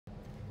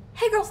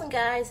Hey girls and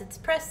guys, it's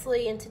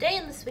Presley, and today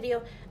in this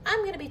video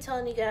I'm going to be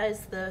telling you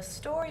guys the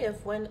story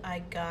of when I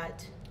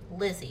got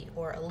Lizzy,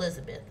 or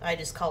Elizabeth. I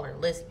just call her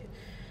Lizzy.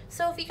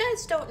 So if you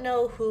guys don't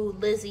know who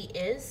Lizzy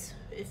is,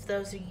 if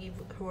those of you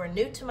who are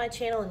new to my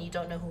channel and you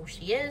don't know who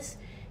she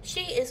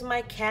is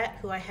my cat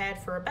who I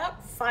had for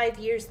about 5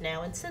 years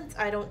now, and since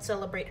I don't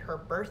celebrate her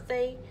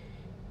birthday,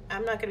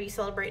 I'm not going to be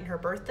celebrating her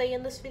birthday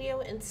in this video.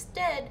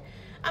 Instead,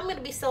 I'm going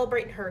to be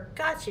celebrating her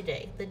gotcha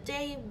day, the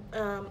day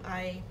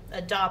I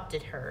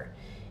adopted her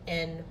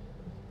and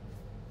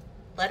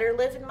let her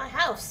live in my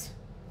house.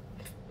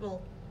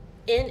 Well,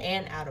 in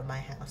and out of my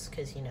house,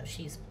 because, you know,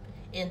 she's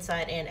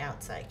inside and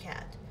outside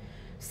cat.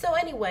 So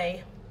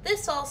anyway,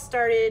 this all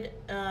started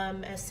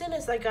as soon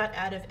as I got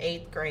out of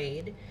 8th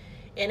grade,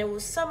 and it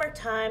was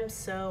summertime,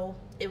 so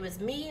it was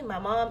me, my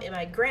mom, and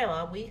my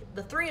grandma.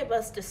 The three of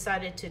us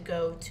decided to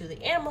go to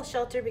the animal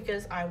shelter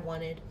because I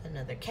wanted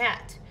another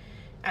cat.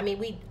 I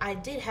mean, I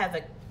did have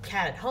a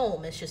cat at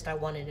home, it's just I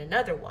wanted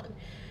another one.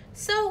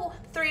 So,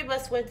 three of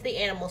us went to the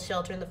animal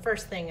shelter, and the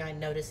first thing I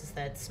noticed is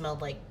that it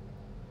smelled like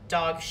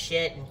dog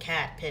shit and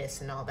cat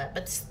piss and all that.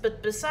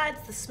 But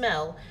besides the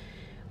smell,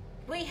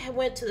 we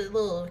went to the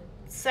little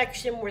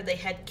section where they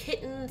had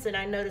kittens, and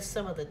I noticed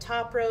some of the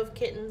top row of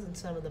kittens and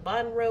some of the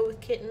bottom row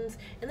of kittens,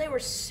 and they were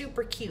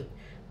super cute.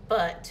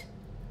 But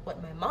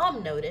what my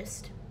mom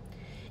noticed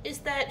is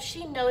that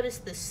she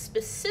noticed this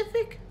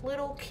specific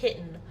little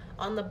kitten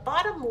on the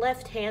bottom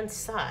left-hand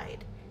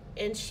side,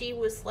 and she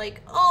was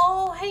like,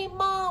 "Oh, hey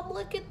Mom,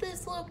 look at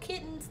this little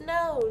kitten's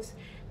nose,"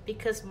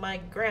 because my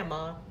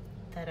grandma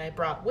that I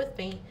brought with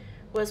me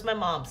was my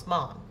mom's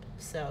mom.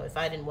 So if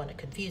I didn't want to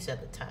confuse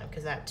at the time,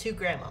 because I have two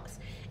grandmas.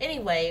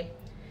 Anyway,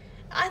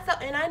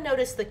 I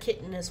noticed the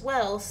kitten as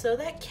well, so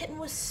that kitten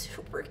was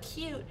super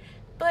cute,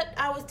 but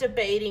I was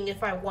debating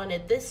if I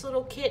wanted this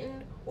little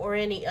kitten or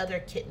any other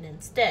kitten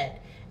instead.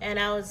 And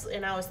I was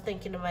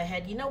thinking in my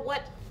head, you know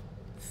what?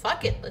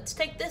 Fuck it, let's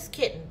take this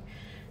kitten.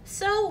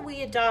 So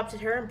we adopted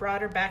her and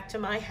brought her back to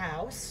my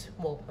house.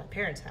 Well, my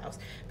parents' house.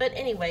 But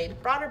anyway,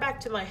 brought her back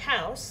to my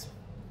house.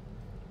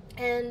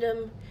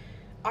 And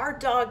our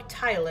dog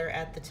Tyler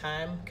at the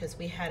time, because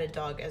we had a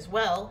dog as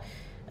well,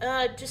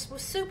 just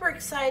was super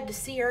excited to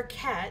see our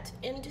cat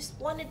and just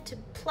wanted to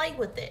play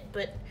with it.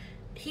 But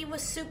he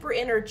was super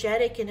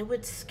energetic and it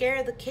would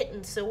scare the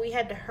kitten, so we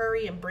had to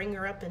hurry and bring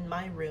her up in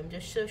my room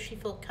just so she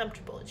felt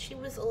comfortable. And she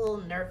was a little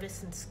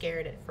nervous and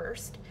scared at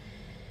first.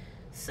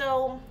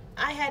 So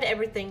I had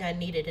everything I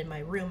needed in my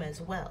room as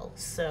well.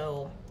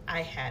 So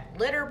I had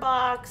litter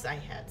box, I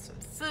had some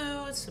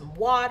food, some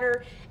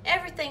water,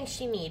 everything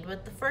she needed.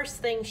 But the first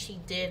thing she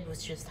did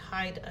was just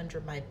hide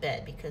under my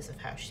bed because of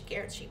how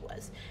scared she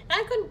was.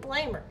 And I couldn't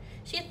blame her.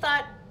 She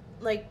thought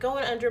like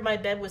going under my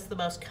bed was the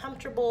most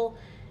comfortable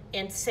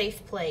and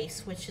safe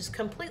place, which is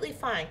completely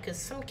fine, because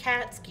some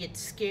cats get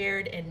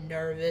scared and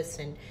nervous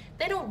and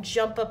they don't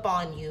jump up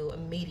on you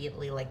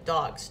immediately like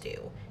dogs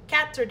do.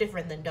 Cats are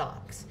different than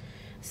dogs.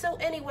 So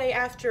anyway,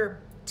 after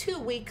 2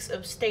 weeks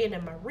of staying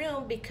in my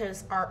room,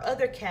 because our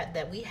other cat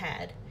that we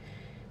had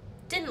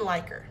didn't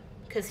like her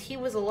because he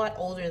was a lot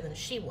older than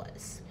she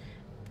was.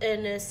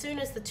 And as soon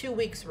as the 2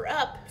 weeks were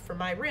up for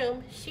my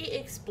room, she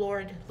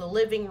explored the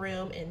living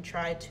room and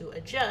tried to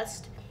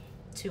adjust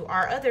to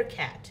our other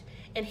cat.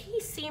 And he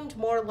seemed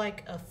more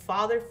like a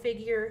father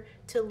figure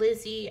to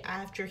Lizzy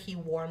after he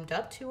warmed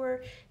up to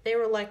her. They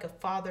were like a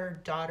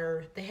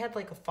father-daughter. They had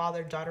like a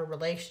father-daughter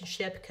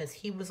relationship because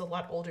he was a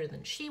lot older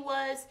than she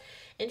was.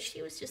 And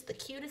she was just the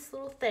cutest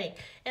little thing.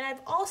 And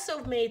I've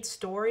also made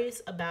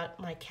stories about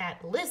my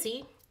cat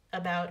Lizzy,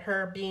 about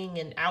her being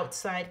an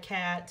outside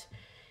cat.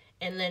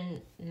 And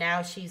then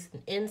now she's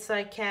an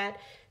inside cat.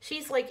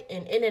 She's like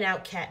an in and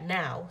out cat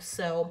now.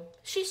 So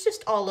she's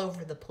just all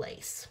over the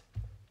place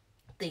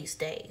these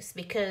days,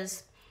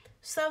 because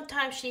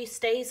sometimes she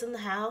stays in the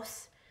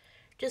house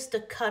just to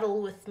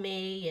cuddle with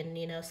me, and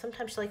you know,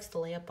 sometimes she likes to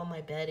lay up on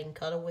my bed and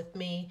cuddle with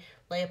me,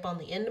 lay up on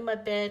the end of my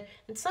bed,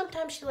 and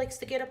sometimes she likes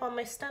to get up on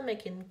my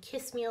stomach and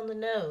kiss me on the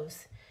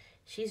nose.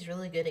 She's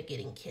really good at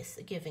giving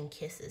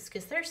kisses,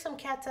 because there's some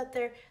cats out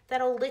there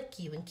that'll lick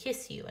you and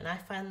kiss you, and I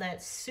find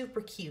that super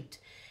cute,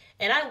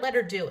 and I let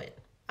her do it.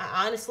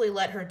 I honestly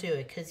let her do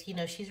it, because you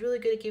know, she's really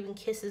good at giving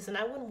kisses, and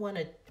I wouldn't want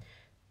to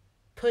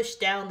push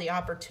down the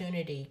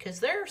opportunity, because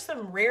there are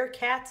some rare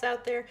cats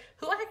out there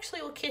who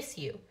actually will kiss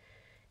you.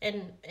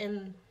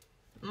 And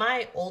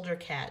my older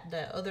cat,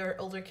 the other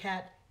older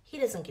cat, he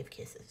doesn't give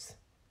kisses.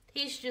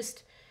 He's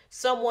just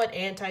somewhat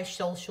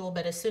antisocial,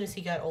 but as soon as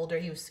he got older,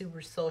 he was super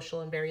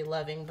social and very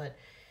loving, but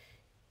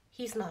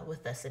he's not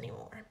with us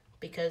anymore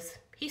because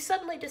he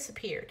suddenly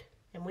disappeared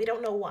and we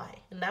don't know why.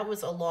 And that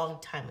was a long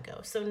time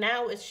ago. So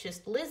now it's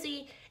just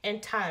Lizzy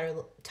and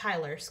Tyler,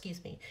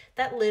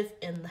 that live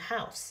in the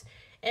house.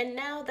 And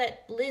now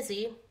that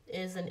Lizzy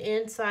is an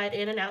inside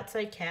and an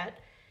outside cat,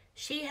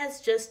 she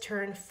has just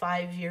turned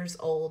 5 years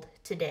old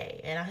today.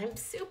 And I'm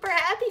super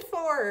happy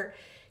for her,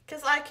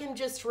 because I can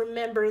just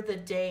remember the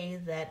day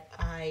that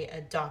I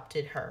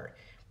adopted her.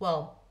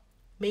 Well,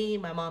 me,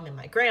 my mom, and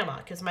my grandma,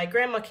 because my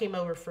grandma came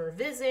over for a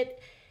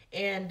visit,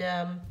 and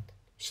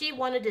she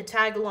wanted to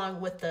tag along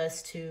with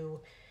us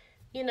to,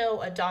 you know,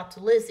 adopt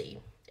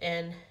Lizzy.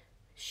 And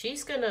she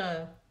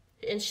still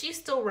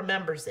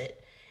remembers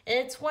it. And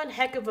it's one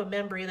heck of a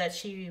memory that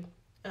she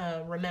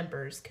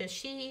remembers, because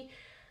she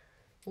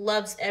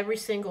loves every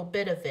single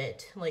bit of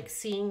it, like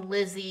seeing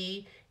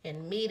Lizzy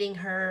and meeting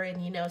her,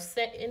 and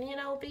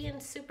being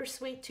super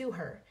sweet to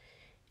her.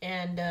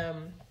 And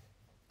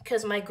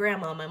because my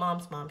grandma, my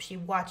mom's mom, she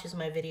watches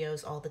my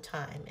videos all the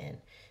time, and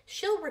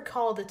she'll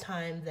recall the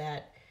time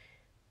that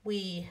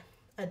we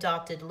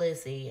adopted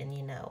Lizzy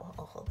and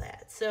all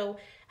that. So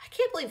I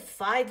can't believe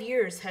 5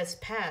 years has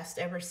passed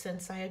ever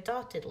since I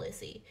adopted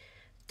Lizzy.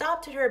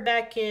 Adopted her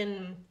back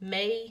in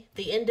May,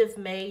 the end of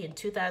May in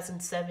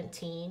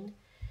 2017.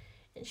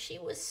 And she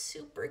was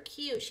super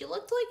cute. She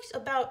looked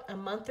like about a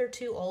month or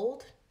two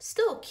old.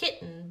 Still a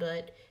kitten,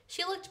 but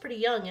she looked pretty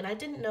young, and I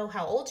didn't know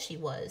how old she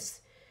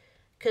was,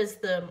 because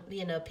the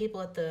people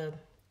at the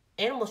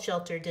animal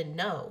shelter didn't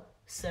know.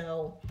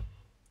 So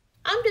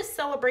I'm just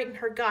celebrating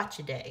her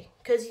gotcha day,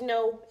 because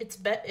it's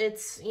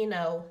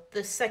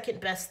the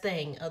second best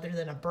thing other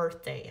than a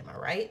birthday. Am I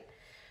right?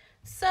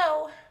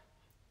 So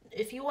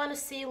if you want to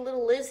see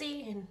little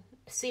Lizzy and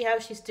see how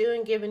she's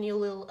doing, giving you a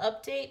little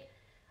update,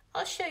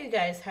 I'll show you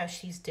guys how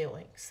she's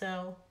doing.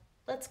 So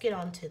let's get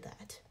on to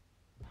that.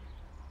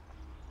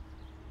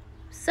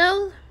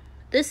 So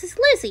this is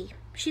Lizzy.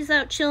 She's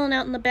out chilling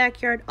out in the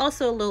backyard.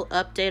 Also a little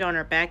update on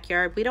our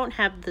backyard. We don't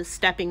have the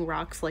stepping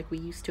rocks like we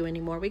used to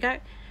anymore. We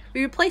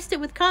replaced it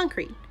with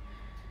concrete.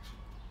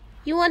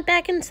 You want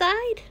back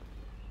inside?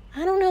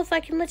 I don't know if I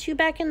can let you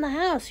back in the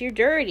house. You're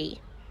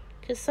dirty.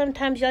 Because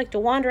sometimes you like to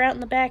wander out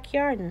in the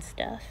backyard and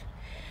stuff.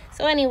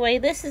 So anyway,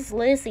 this is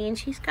Lizzy, and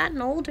she's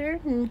gotten older,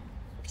 and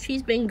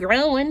she's been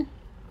growing.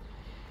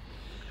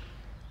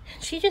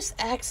 She just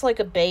acts like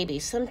a baby.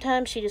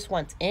 Sometimes she just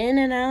wants in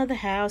and out of the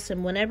house,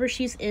 and whenever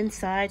she's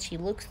inside, she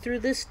looks through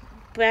this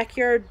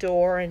backyard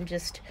door and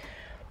just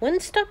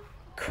wouldn't stop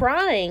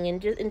crying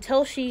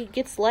until she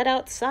gets let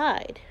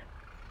outside.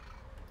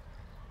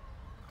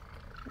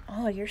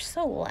 Oh, you're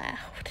so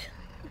loud.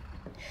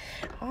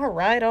 All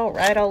right,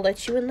 I'll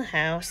let you in the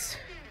house.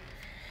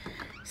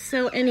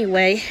 So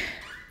anyway,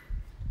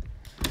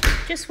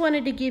 just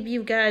wanted to give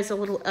you guys a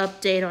little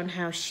update on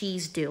how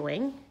she's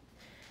doing.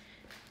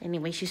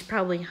 Anyway, she's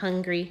probably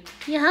hungry.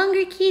 You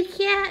hungry, kitty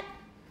cat?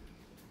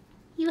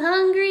 You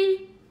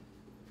hungry?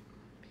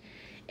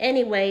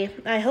 Anyway,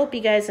 I hope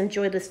you guys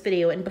enjoyed this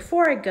video. And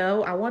before I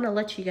go, I want to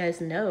let you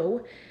guys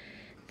know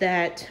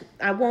that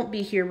I won't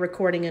be here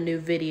recording a new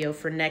video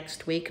for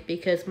next week,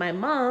 because my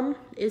mom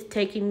is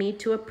taking me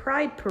to a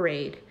Pride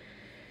parade.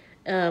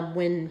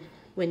 When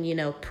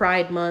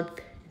Pride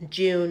Month,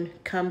 June,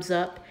 comes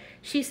up,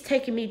 she's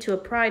taking me to a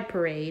Pride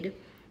parade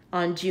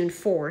on June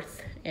 4th,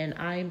 and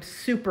I'm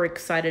super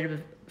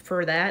excited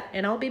for that,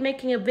 and I'll be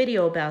making a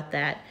video about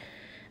that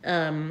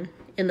in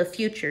the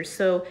future.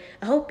 So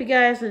I hope you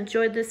guys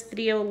enjoyed this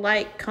video.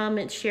 Like,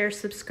 comment, share,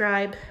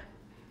 subscribe,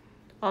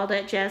 all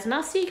that jazz, and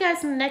I'll see you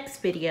guys in the next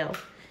video.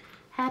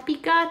 Happy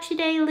Gotcha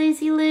Day,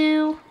 Lizzy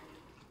Lou.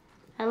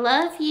 I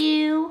love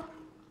you.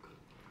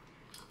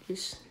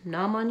 Just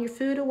nom on your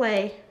food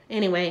away.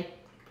 Anyway,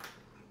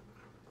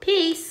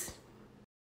 peace.